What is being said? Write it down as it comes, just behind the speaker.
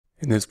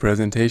In this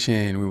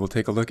presentation, we will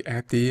take a look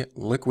at the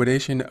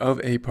liquidation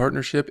of a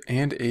partnership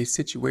and a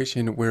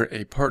situation where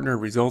a partner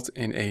results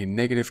in a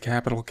negative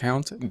capital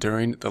account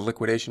during the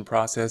liquidation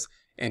process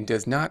and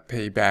does not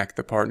pay back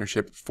the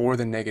partnership for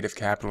the negative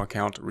capital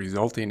account,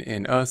 resulting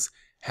in us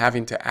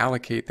having to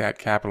allocate that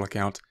capital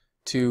account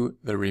to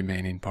the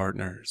remaining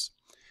partners.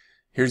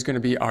 Here's going to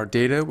be our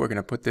data. We're going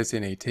to put this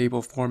in a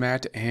table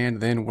format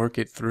and then work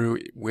it through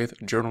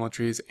with journal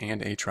entries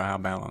and a trial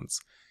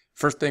balance.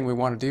 First thing we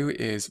want to do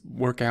is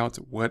work out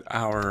what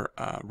our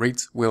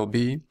rates will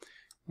be.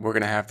 We're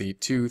going to have the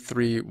 2,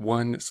 3,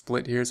 1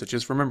 split here. So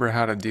just remember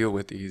how to deal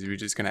with these. We're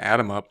just going to add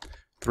them up.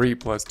 3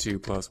 plus 2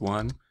 plus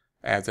 1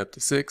 adds up to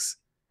 6.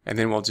 And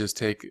then we'll just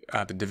take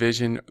the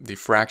division, the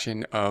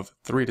fraction of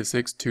 3 to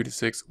 6, 2 to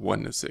 6,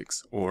 1 to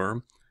 6.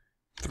 Or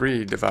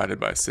 3 divided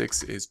by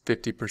 6 is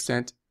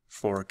 50%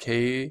 for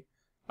K's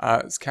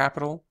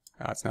capital.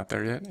 It's not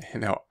there yet.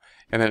 No.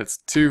 And then it's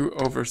 2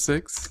 over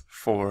 6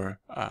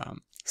 for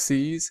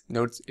C's.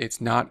 Notice it's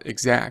not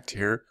exact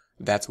here.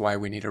 That's why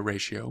we need a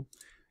ratio.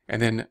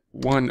 And then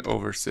 1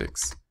 over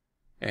 6.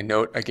 And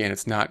note, again,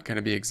 it's not going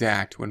to be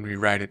exact when we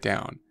write it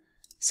down.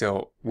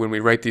 So when we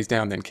write these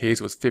down, then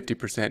K's was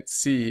 50%,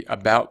 C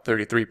about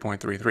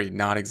 33.33,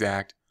 not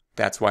exact.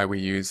 That's why we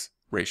use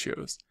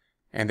ratios.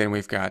 And then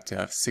we've got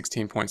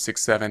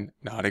 16.67,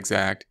 not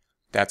exact.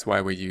 That's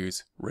why we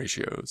use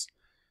ratios.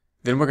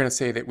 Then we're going to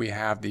say that we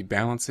have the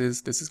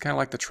balances. This is kind of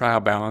like the trial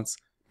balance,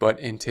 but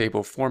in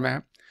table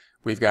format.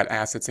 We've got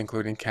assets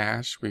including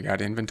cash, we've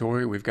got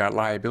inventory, we've got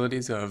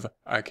liabilities of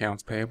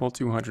accounts payable,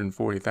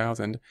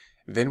 240,000.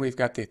 Then we've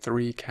got the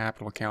 3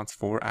 capital accounts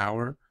for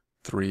our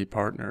 3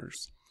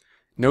 partners.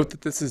 Note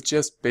that this is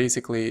just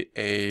basically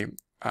a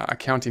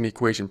accounting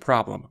equation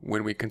problem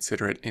when we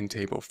consider it in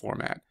table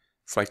format.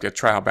 It's like a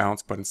trial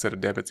balance, but instead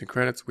of debits and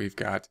credits, we've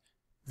got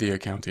the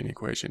accounting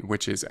equation,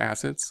 which is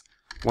assets,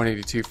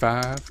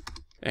 182.5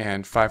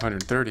 and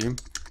 530.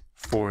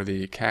 For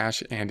the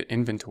cash and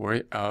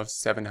inventory of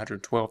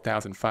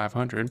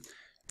 712,500,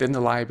 then the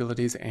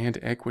liabilities and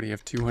equity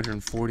of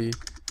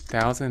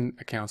 240,000,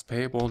 accounts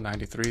payable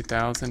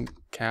 93,000,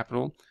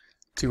 capital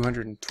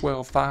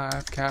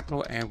 212,500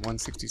 capital, and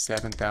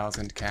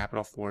 167,000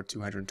 capital for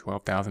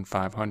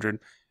 212,500,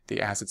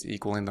 the assets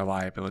equaling the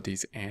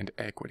liabilities and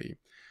equity.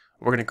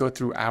 We're going to go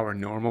through our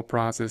normal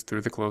process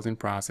through the closing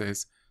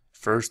process,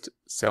 first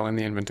selling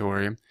the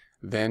inventory,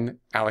 then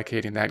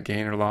allocating that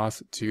gain or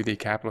loss to the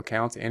capital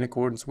accounts in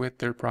accordance with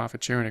their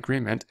profit sharing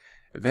agreement.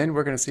 Then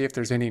we're going to see if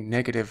there's any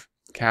negative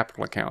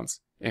capital accounts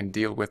and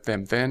deal with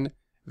them. Then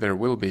there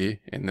will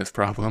be in this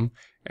problem,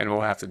 and we'll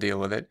have to deal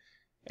with it.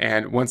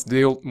 And once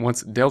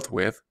dealt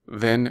with,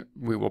 then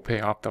we will pay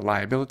off the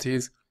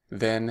liabilities.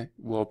 Then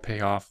we'll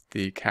pay off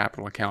the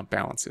capital account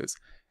balances.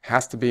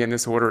 Has to be in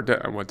this order.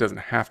 Well, it doesn't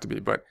have to be,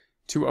 but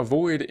to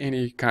avoid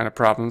any kind of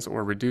problems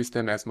or reduce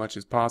them as much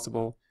as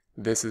possible,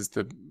 this is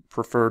the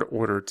preferred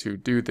order to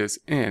do this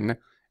in.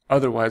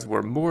 Otherwise,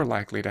 we're more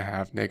likely to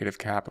have negative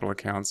capital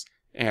accounts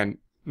and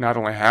not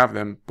only have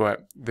them,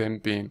 but them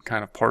being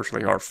kind of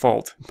partially our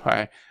fault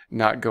by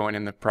not going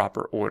in the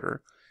proper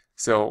order.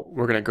 So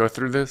we're going to go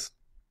through this,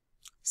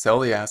 sell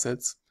the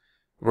assets.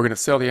 We're going to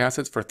sell the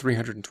assets for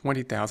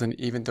 320,000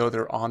 even though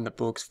they're on the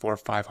books for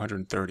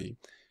 530.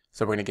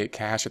 So we're going to get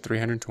cash at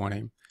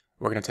 320.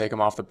 We're going to take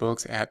them off the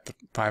books at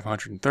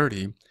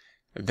 530.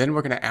 Then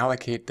we're going to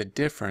allocate the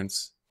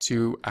difference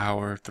to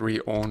our 3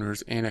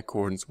 owners in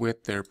accordance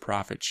with their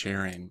profit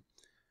sharing.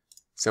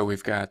 So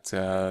we've got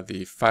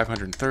the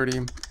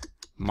 530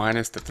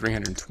 minus the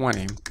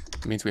 320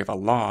 means we have a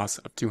loss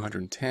of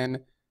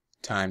 210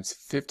 times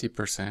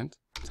 50%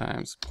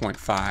 times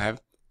 0.5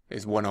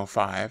 is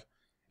 105.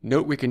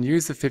 Note we can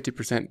use the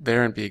 50%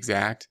 there and be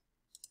exact,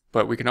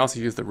 but we can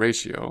also use the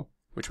ratio,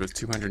 which was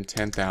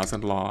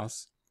 210,000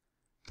 loss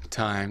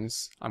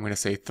times, I'm going to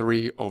say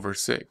 3 over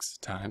 6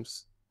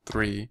 times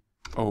 3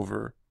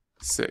 over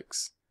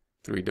 6.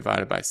 3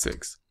 divided by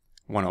 6,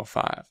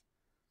 105.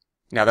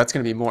 Now that's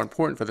going to be more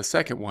important for the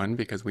second one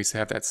because we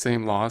have that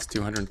same loss,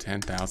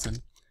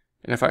 210,000.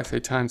 And if I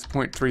say times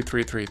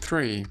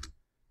 0.3333,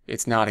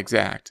 it's not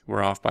exact.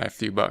 We're off by a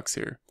few bucks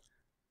here.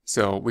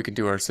 So we can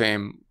do our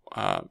same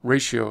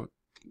ratio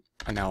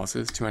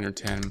analysis,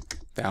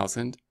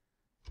 210,000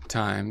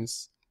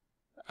 times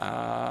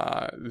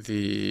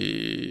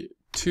the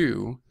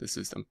 2, this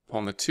is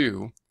on the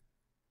 2,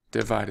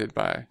 divided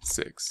by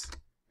 6.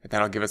 And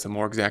that'll give us a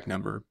more exact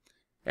number.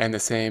 And the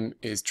same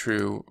is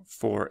true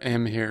for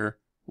M here,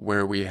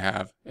 where we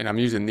have, and I'm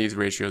using these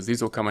ratios,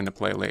 these will come into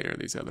play later,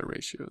 these other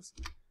ratios.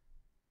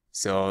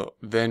 So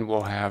then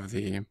we'll have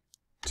the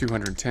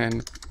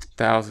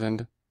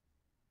 210,000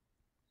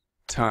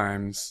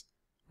 times,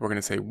 we're going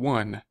to say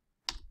 1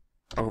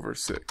 over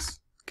 6,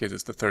 gives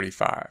us the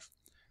 35.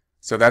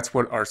 So that's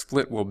what our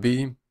split will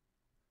be.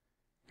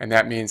 And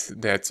that means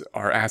that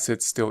our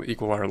assets still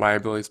equal our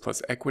liabilities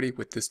plus equity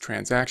with this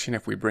transaction.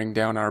 If we bring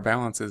down our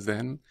balances,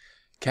 then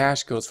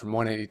cash goes from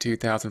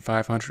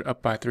 182,500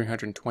 up by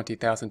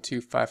 320,000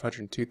 to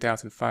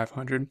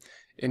 502,500.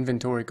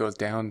 Inventory goes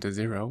down to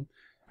 0.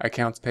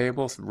 Accounts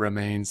payable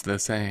remains the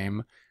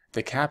same.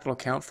 the capital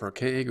account for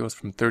K goes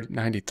from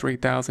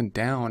 93,000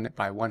 down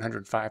by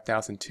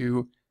 105,000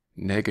 to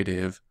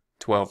negative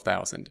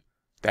 12,000.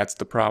 That's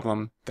the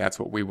problem. That's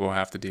what we will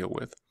have to deal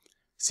with.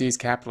 C's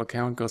capital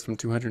account goes from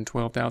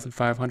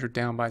 212,500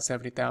 down by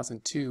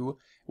 70,000 to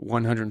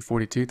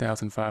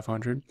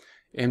 142,500.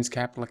 M's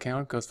capital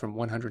account goes from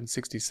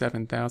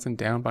 167,000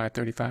 down by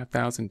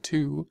 35,000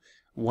 to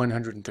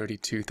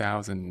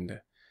 132,000.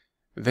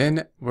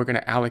 Then we're going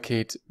to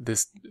allocate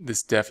this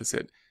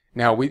deficit.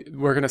 Now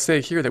we're going to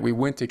say here that we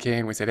went to K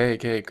and we said, hey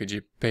K, could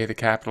you pay the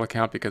capital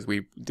account because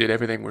we did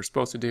everything we're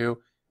supposed to do.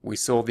 We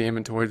sold the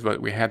inventories,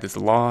 but we had this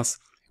loss.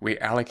 We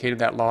allocated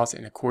that loss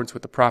in accordance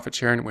with the profit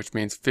sharing, which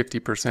means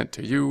 50%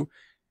 to you,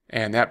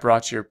 and that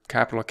brought your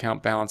capital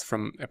account balance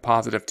from a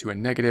positive to a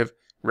negative,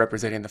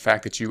 representing the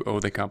fact that you owe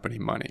the company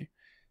money.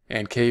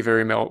 And K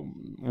very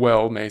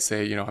well may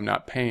say, you know, I'm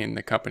not paying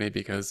the company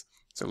because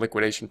it's a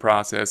liquidation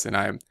process and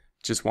I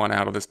just want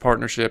out of this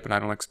partnership and I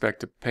don't expect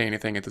to pay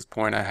anything at this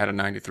point. I had a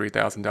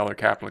 $93,000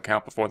 capital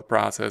account before the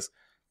process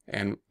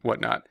and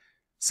whatnot.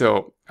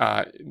 So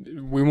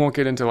we won't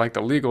get into like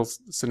the legal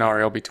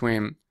scenario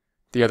between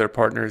the other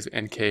partners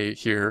and K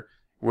here.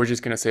 We're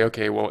just going to say,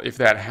 okay, well, if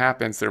that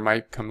happens, there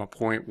might come a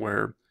point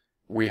where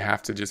we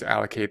have to just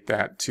allocate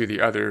that to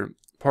the other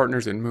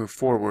partners and move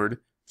forward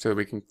so that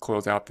we can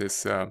close out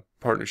this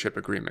partnership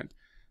agreement.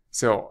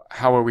 So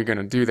how are we going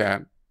to do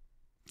that?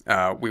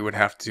 We would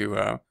have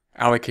to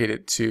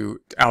allocate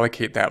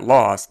that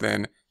loss,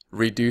 then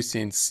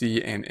reducing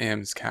C and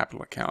M's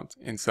capital account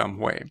in some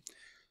way.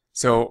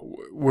 So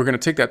we're going to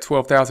take that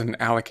 12,000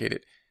 and allocate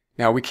it.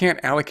 Now we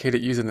can't allocate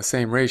it using the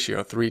same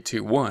ratio, 3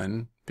 to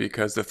 1,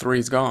 because the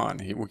 3's gone.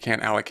 We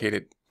can't allocate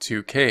it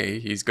to K,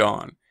 he's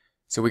gone.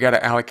 So we got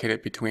to allocate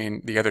it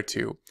between the other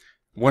two.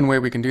 One way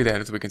we can do that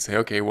is we can say,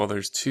 okay, well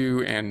there's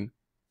 2 and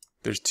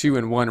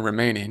 1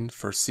 remaining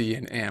for C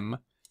and M,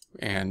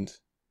 and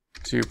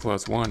 2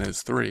 plus 1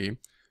 is 3.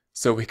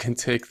 So we can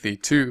take the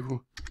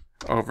 2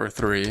 over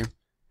 3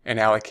 and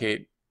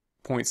allocate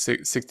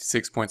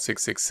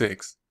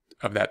 66.666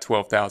 of that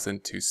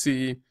 12,000 to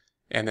C,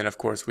 and then of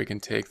course we can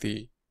take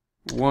the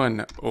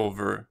 1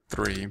 over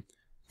 3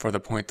 for the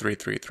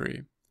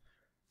 0.333.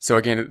 So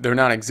again, they're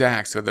not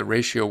exact, so the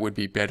ratio would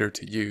be better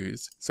to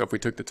use. So if we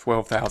took the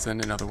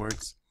 12,000, in other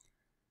words,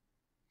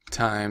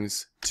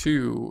 times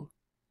 2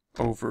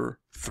 over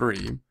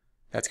 3,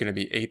 that's going to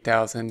be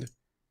 8,000.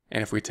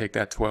 And if we take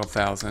that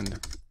 12,000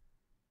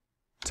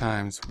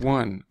 times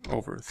 1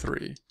 over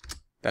 3,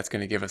 that's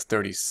going to give us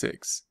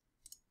 36.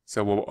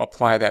 So we'll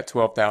apply that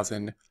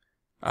 12,000,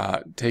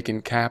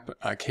 taking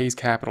K's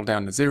capital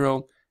down to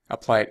 0,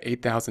 apply it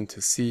 8,000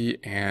 to C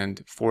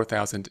and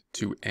 4,000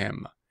 to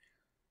M.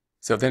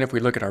 So then if we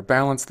look at our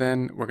balance,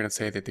 then we're going to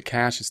say that the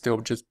cash is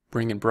still just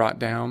brought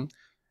down.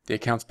 The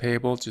accounts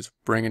payable just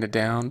bringing it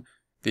down.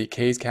 The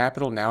K's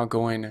capital now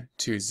going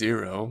to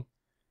 0.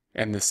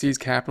 And the C's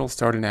capital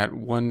starting at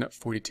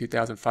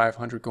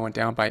 142,500 going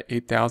down by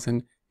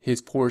 8,000.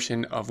 His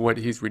portion of what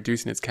he's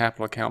reducing his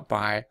capital account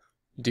by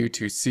due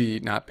to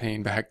C not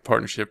paying back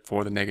partnership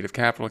for the negative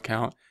capital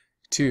account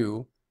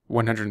to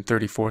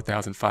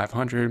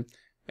 134,500.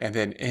 And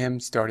then M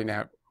starting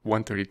at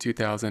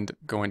 132,000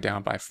 going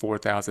down by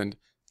 4,000.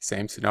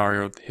 Same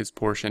scenario, his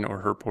portion or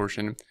her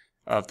portion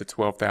of the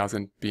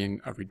 12,000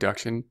 being a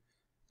reduction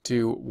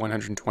to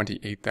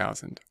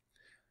 128,000.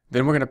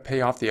 Then we're going to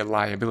pay off the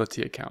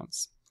liability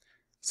accounts.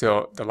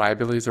 So the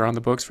liabilities are on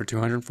the books for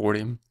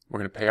 240. We're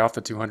going to pay off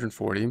the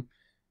 240,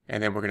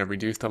 and then we're going to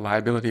reduce the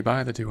liability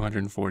by the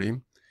 240.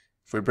 If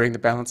we bring the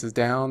balances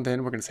down,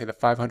 then we're going to say the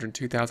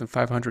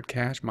 502,500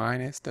 cash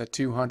minus the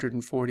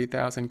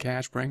 240,000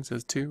 cash brings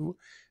us to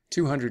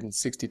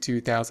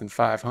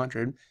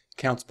 262,500.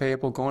 Accounts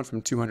payable going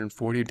from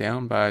 240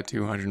 down by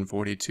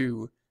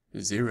 242,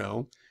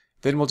 0.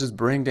 Then we'll just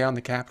bring down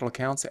the capital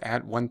accounts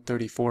at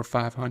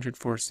 134,500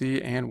 for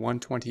C and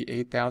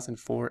 128,000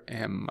 for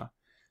M.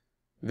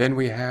 Then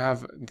we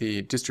have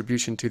the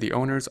distribution to the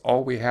owners,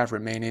 all we have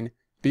remaining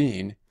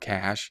being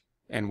cash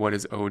and what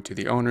is owed to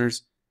the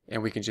owners,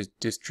 and we can just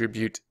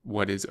distribute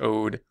what is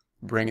owed,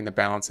 bringing the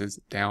balances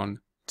down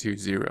to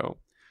 0.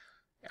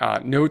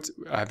 Note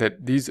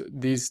that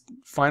these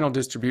final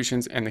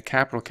distributions and the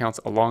capital accounts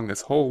along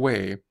this whole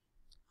way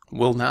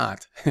will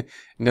not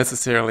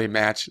necessarily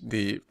match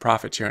the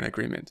profit sharing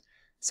agreement.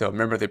 So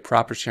remember, the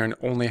profit sharing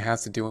only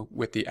has to do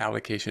with the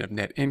allocation of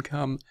net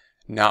income,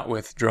 not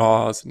with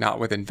draws, not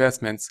with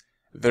investments.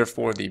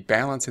 Therefore, the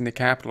balance in the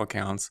capital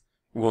accounts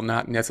will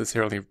not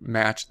necessarily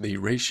match the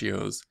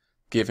ratios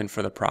given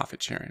for the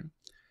profit sharing.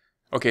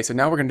 Okay, so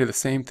now we're going to do the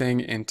same thing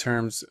in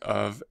terms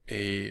of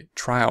a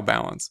trial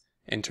balance,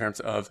 in terms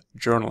of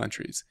journal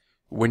entries.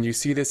 When you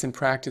see this in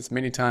practice,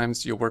 many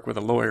times you'll work with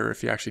a lawyer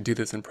if you actually do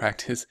this in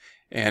practice,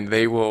 and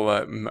they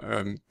will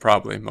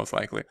probably, most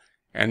likely.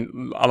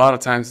 And a lot of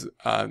times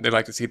they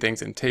like to see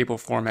things in table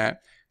format.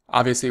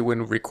 Obviously,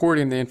 when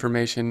recording the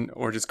information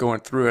or just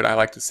going through it, I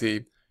like to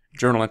see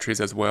journal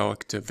entries as well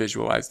to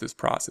visualize this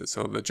process.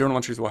 So the journal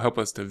entries will help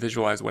us to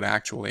visualize what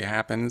actually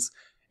happens,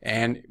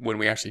 and when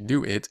we actually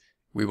do it,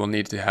 we will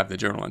need to have the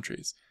journal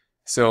entries.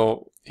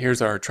 So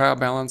here's our trial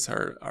balance,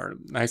 our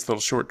nice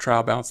little short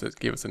trial balance that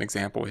give us an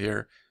example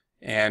here.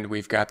 And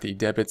we've got the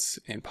debits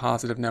in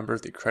positive numbers,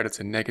 the credits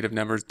in negative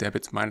numbers,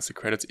 debits minus the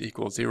credits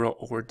equal 0,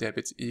 or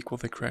debits equal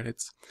the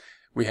credits.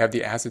 We have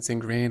the assets in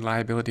green,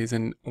 liabilities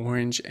in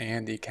orange,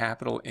 and the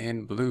capital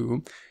in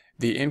blue.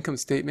 The income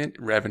statement,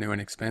 revenue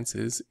and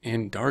expenses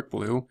in dark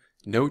blue.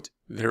 Note,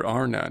 there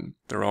are none.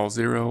 They're all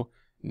 0.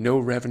 No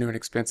revenue and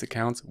expense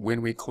accounts.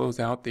 When we close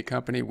out the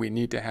company, we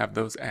need to have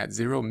those at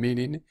 0,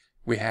 meaning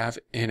we have,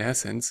 in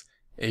essence,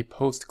 a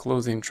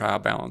post-closing trial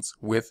balance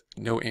with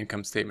no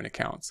income statement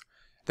accounts.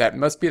 That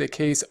must be the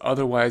case,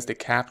 otherwise the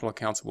capital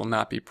accounts will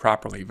not be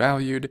properly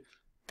valued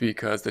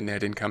because the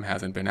net income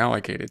hasn't been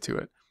allocated to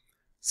it.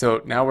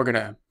 So now we're going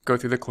to go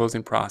through the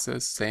closing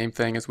process. Same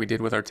thing as we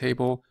did with our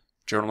table,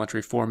 journal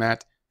entry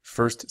format.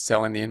 First,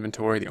 selling the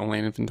inventory, the only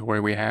inventory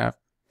we have,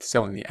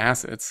 selling the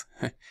assets,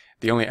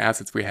 the only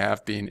assets we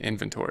have being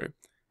inventory.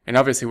 And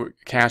obviously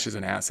cash is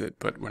an asset,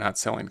 but we're not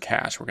selling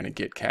cash, we're going to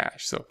get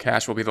cash. So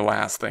cash will be the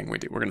last thing we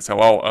do. We're going to sell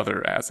all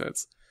other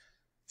assets.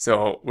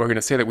 So we're going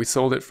to say that we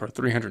sold it for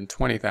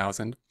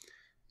 $320,000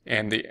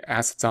 and the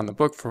assets on the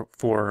book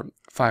for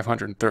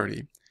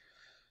 $530,000.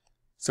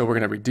 So we're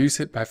going to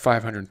reduce it by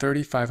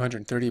 $530,000.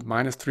 $530,000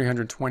 minus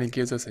 $320,000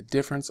 gives us a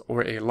difference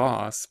or a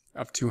loss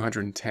of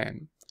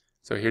 $210,000.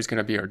 So here's going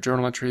to be our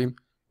journal entry.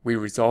 We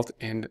result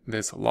in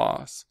this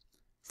loss.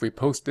 If we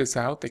post this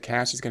out, the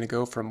cash is going to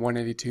go from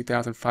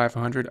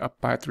 $182,500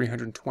 up by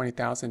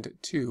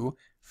 $320,000 to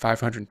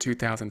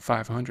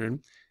 $502,500.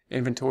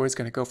 Inventory is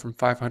going to go from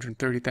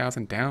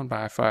 $530,000 down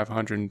by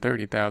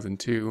 $530,000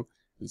 to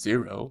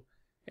 0.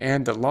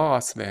 And the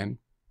loss then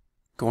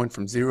going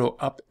from 0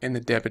 up in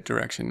the debit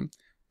direction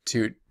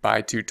to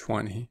by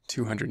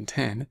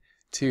 210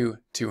 to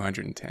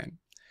 210.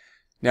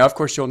 Now, of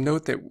course, you'll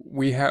note that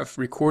we have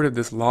recorded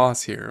this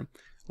loss here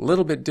a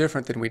little bit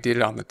different than we did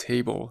it on the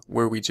table,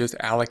 where we just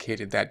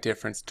allocated that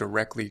difference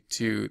directly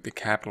to the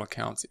capital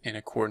accounts in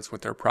accordance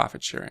with their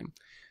profit sharing.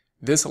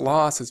 This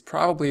loss is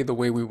probably the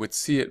way we would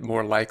see it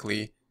more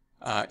likely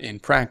in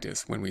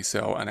practice when we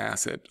sell an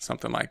asset,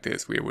 something like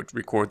this. We would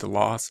record the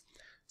loss.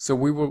 So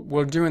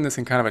we're doing this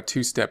in kind of a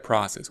two-step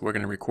process. We're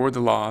going to record the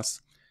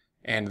loss,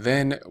 and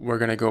then we're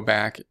going to go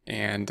back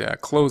and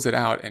close it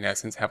out, in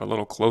essence, have a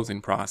little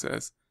closing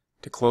process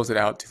to close it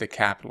out to the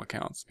capital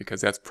accounts,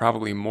 because that's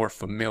probably more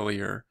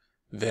familiar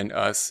than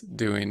us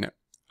doing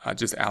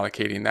just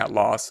allocating that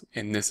loss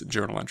in this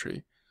journal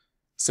entry.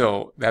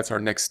 So that's our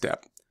next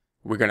step.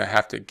 We're going to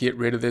have to get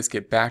rid of this,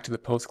 get back to the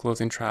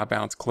post-closing trial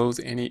balance, close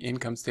any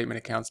income statement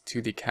accounts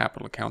to the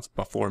capital accounts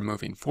before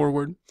moving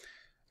forward.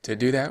 To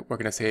do that, we're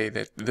going to say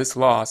that this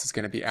loss is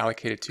going to be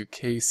allocated to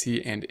K,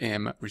 C, and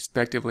M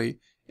respectively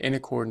in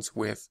accordance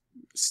with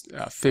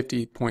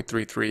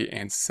 50.33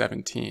 and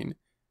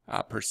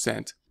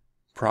 17%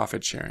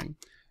 profit sharing.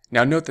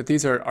 Now note that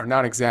these are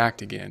not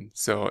exact again,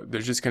 so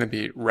they're just going to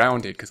be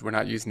rounded because we're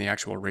not using the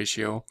actual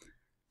ratio.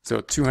 So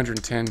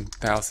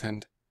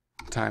 210,000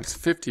 times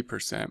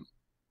 50%.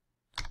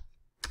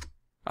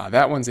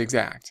 That one's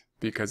exact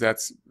because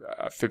that's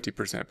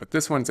 50%, but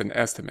this one's an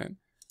estimate.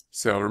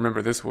 So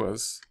remember, this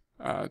was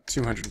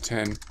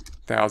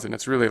 210,000.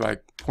 It's really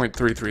like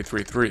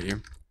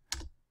 0.3333,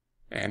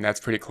 and that's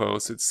pretty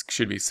close. It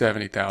should be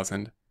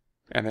 70,000,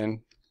 and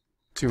then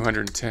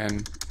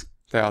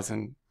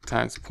 210,000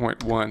 times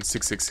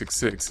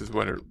 0.16666 is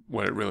what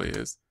it really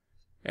is,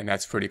 and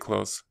that's pretty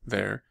close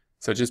there.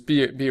 So just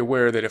be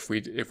aware that if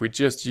we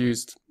just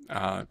used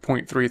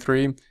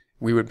 0.33,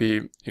 we would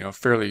be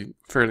fairly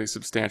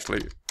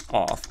substantially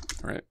off,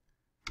 right?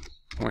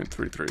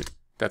 0.33.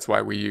 That's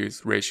why we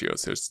use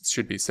ratios. So it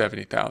should be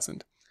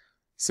 70,000.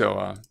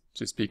 So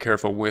just be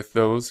careful with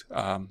those.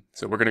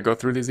 So we're going to go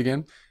through these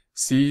again.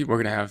 C,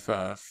 we're going to have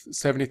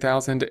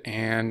 70,000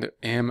 and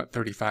M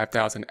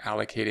 35,000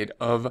 allocated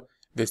of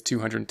this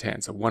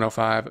 210. So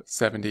 105,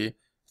 70,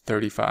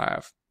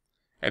 35.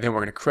 And then we're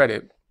going to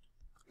credit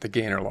the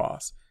gain or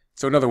loss.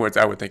 So in other words,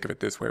 I would think of it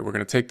this way. We're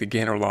going to take the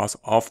gain or loss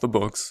off the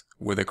books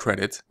with a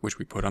credit, which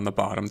we put on the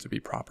bottom to be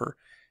proper.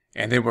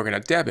 And then we're going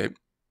to debit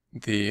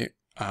the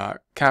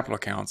capital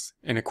accounts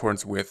in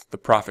accordance with the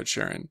profit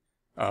sharing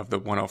of the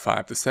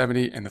 105 to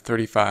 70 and the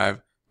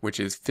 35, which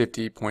is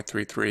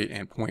 50.33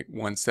 and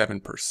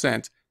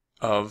 0.17%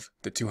 of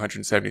the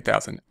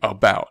 270,000,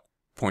 about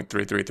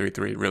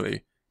 0.3333,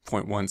 really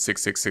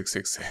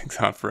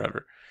 0.166666 on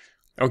forever.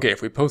 Okay,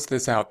 if we post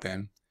this out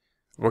then,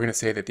 we're going to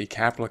say that the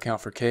capital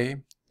account for K,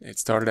 it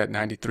started at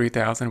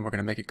 93,000. We're going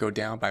to make it go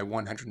down by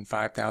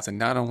 105,000,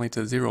 not only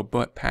to 0,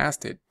 but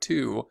past it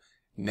to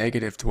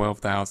negative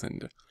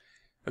 12,000.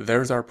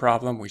 There's our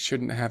problem. We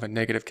shouldn't have a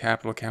negative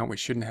capital account. We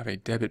shouldn't have a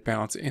debit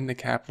balance in the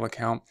capital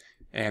account,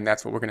 and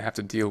that's what we're going to have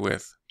to deal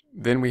with.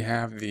 Then we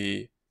have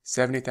the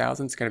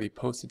 70,000. It's going to be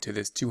posted to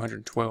this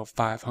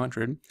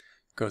 212,500.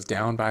 Goes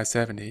down by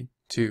 70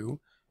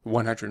 to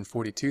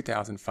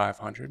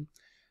 142,500.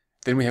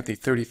 Then we have the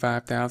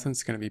 35,000.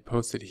 It's going to be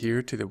posted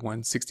here to the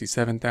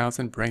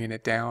 167,000, bringing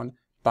it down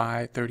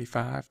by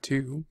 35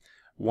 to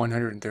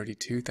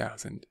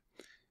 132,000.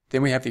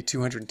 Then we have the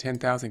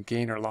 210,000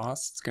 gain or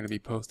loss. It's going to be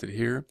posted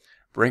here,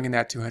 bringing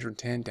that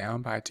 210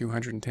 down by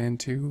 210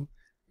 to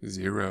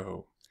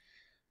 0.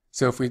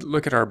 So if we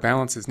look at our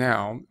balances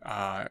now,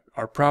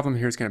 our problem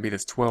here is going to be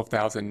this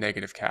 12,000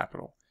 negative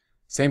capital.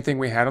 Same thing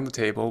we had on the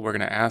table. We're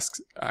going to ask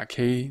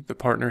K, the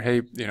partner,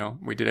 hey,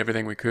 we did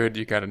everything we could.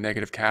 You got a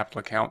negative capital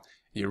account.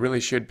 You really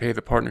should pay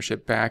the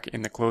partnership back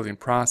in the closing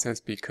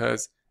process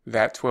because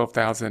that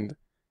 12,000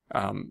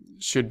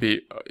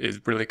 is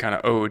really kind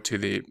of owed to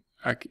the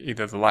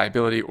either the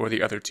liability or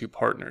the other two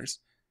partners.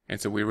 And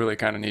so we really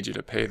kind of need you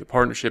to pay the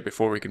partnership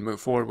before we can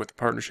move forward with the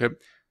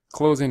partnership.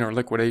 Closing or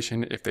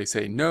liquidation, if they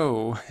say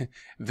no,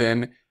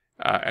 then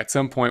at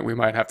some point we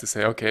might have to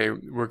say, okay,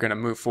 we're going to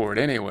move forward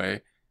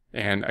anyway.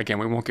 And again,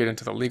 we won't get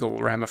into the legal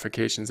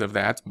ramifications of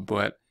that,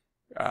 but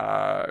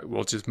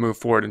we'll just move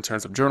forward in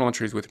terms of journal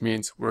entries, which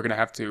means we're going to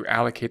have to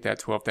allocate that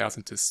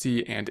 12,000 to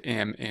C and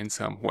M in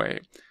some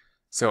way.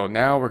 So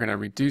now we're going to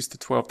reduce the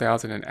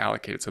 12,000 and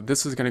allocate it. So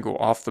this is going to go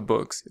off the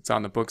books. It's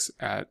on the books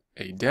at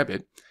a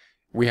debit.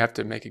 We have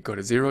to make it go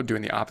to 0,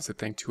 doing the opposite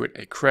thing to it,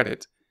 a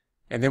credit.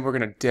 And then we're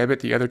going to debit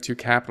the other two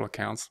capital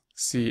accounts,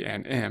 C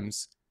and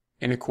M's,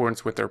 in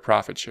accordance with their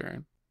profit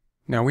sharing.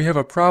 Now we have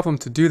a problem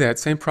to do that,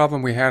 same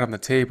problem we had on the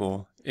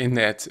table, in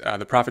that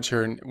the profit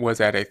sharing was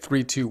at a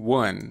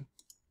 3-2-1,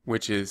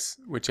 which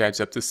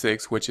adds up to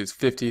 6, which is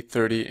 50,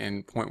 30,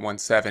 and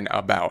 0.17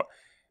 about.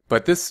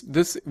 But this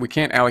we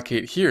can't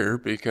allocate here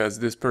because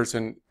this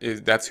person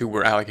that's who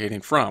we're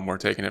allocating from. We're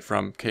taking it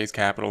from K's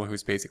capital,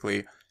 who's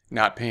basically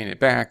not paying it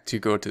back, to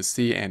go to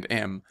C and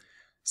M.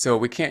 So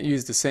we can't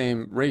use the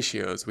same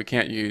ratios. We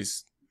can't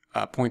use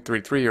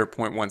 0.33 or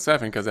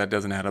 0.17 because that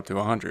doesn't add up to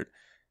 100.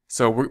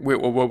 So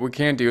what we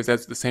can do is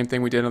that's the same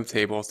thing we did on the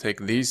table. Is take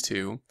these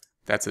two.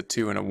 That's a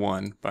 2 and a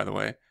 1, by the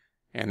way.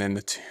 And then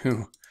the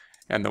 2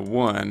 and the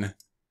 1,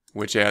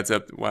 which adds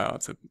up, wow,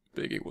 it's a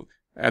big equal,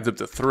 adds up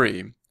to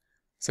 3.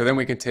 So then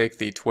we can take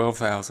the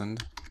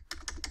 12,000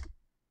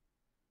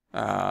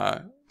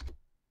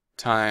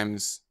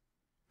 times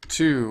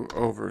 2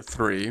 over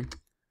 3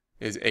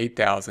 is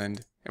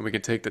 8,000. And we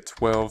can take the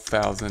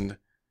 12,000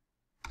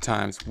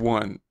 times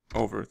 1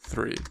 over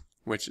 3,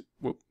 which,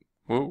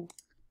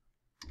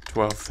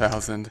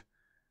 12,000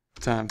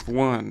 times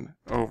 1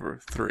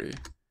 over 3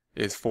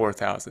 is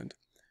 4,000.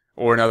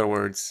 Or in other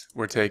words,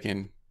 we're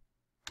taking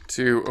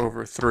 2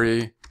 over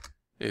 3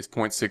 is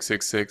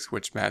 0.666,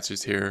 which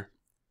matches here,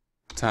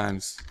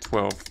 times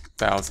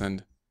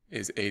 12,000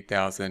 is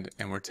 8,000,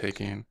 and we're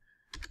taking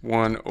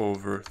 1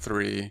 over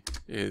 3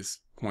 is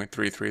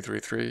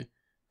 0.3333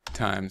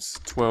 times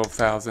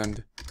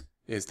 12,000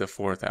 is the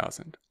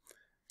 4,000.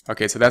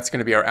 Okay, so that's going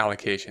to be our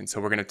allocation.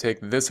 So we're going to take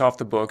this off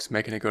the books,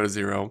 making it go to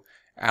 0,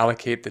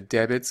 allocate the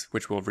debits,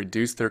 which will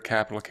reduce their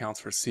capital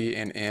accounts for C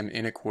and M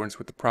in accordance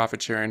with the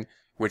profit sharing,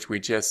 which we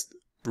just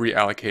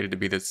reallocated to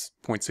be this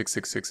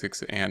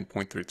 0.6666 and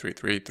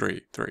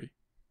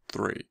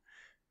 0.333333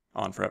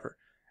 on forever.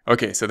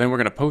 Okay, so then we're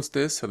going to post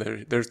this. So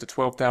there's the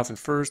 12,000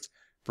 first,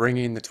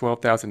 bringing the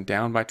 12,000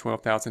 down by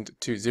 12,000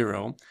 to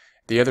 0.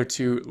 The other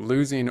two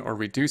losing or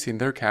reducing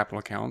their capital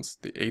accounts.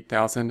 The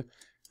 8,000,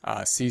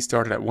 C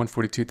started at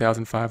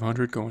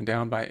 142,500, going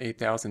down by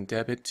 8,000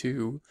 debit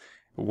to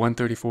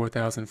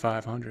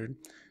 134,500.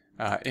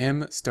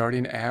 M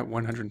starting at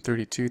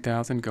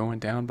 132,000, going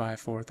down by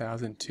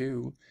 4,000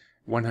 to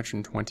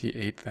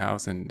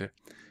 128,000.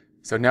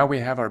 So now we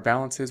have our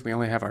balances. We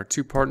only have our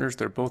two partners.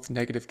 They're both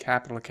negative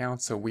capital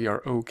accounts, so we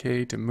are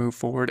okay to move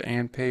forward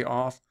and pay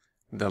off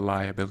the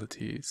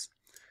liabilities.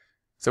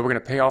 So we're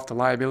going to pay off the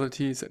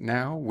liabilities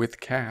now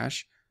with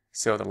cash.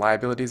 So the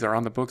liabilities are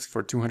on the books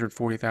for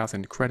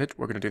 240,000 credit.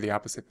 We're going to do the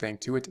opposite thing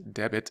to it,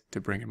 debit,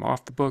 to bring them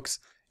off the books,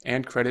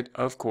 and credit,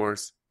 of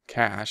course,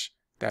 cash.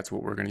 That's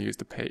what we're going to use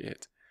to pay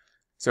it.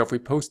 So if we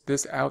post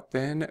this out,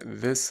 then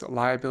this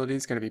liability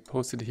is going to be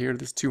posted here,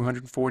 this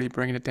 240,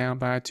 bringing it down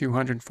by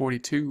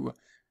 242,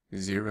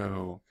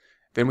 0.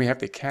 Then we have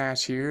the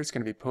cash here. It's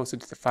going to be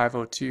posted to the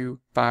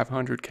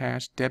 502,500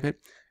 cash debit.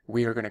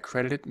 We are going to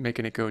credit it,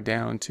 making it go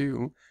down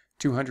to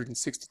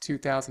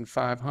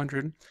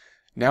 262,500.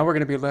 Now we're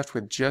going to be left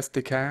with just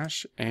the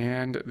cash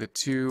and the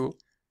two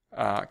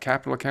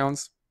capital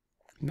accounts.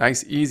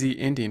 Nice, easy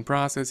ending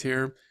process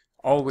here.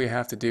 All we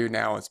have to do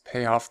now is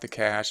pay off the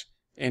cash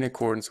in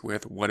accordance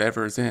with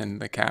whatever's in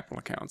the capital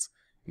accounts.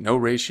 No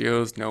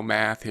ratios, no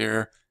math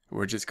here.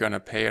 We're just going to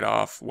pay it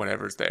off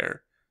whatever's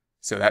there.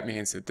 So that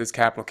means that this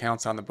capital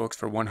account's on the books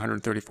for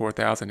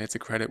 134,000. It's a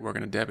credit. We're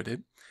going to debit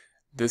it.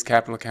 This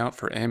capital account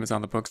for M is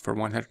on the books for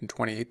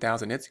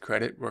 128,000. It's a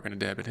credit. We're going to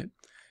debit it.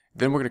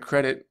 Then we're going to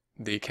credit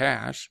the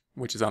cash,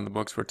 which is on the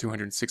books for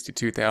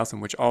 262,000,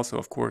 which also,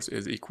 of course,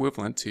 is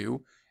equivalent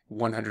to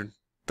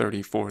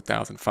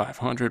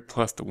 134,500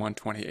 plus the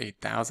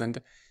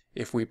 128,000.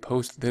 If we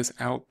post this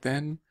out,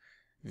 then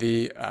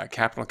the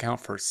capital account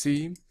for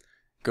C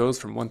goes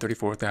from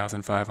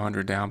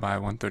 134,500 down by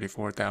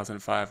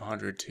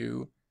 134,500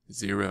 to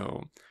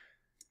 0.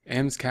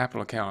 M's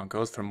capital account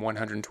goes from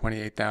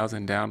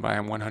 128,000 down by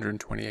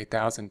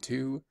 128,000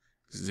 to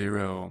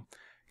 0.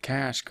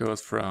 Cash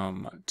goes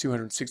from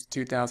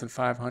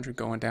 262,500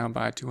 going down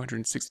by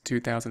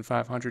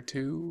 262,500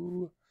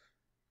 to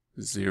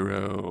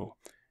 0.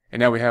 And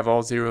now we have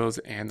all zeros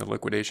and the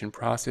liquidation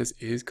process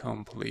is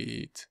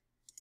complete.